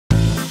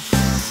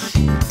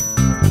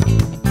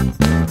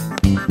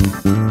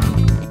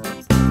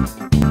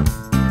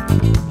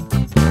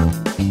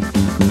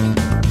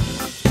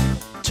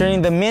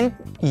Turning the mint,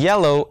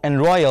 yellow, and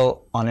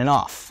royal on and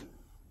off.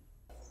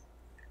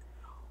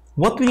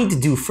 What we need to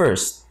do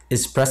first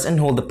is press and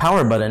hold the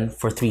power button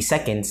for 3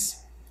 seconds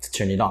to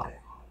turn it on.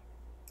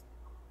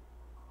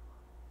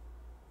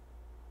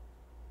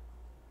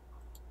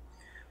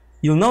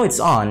 You'll know it's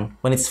on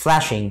when it's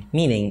flashing,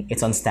 meaning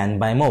it's on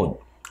standby mode,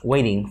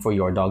 waiting for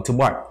your dog to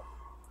bark.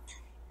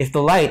 If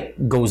the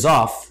light goes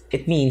off,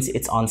 it means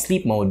it's on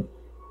sleep mode.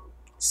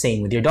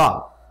 Same with your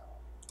dog.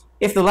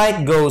 If the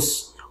light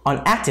goes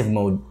on active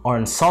mode or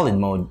on solid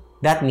mode,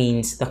 that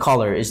means the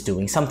collar is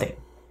doing something.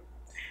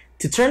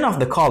 To turn off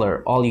the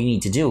collar, all you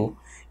need to do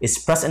is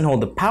press and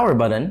hold the power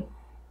button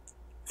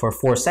for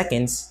 4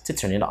 seconds to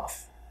turn it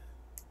off.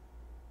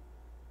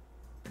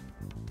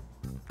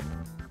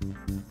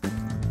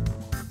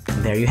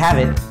 There you have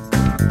it.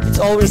 It's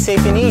always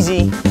safe and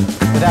easy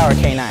with our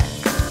K9.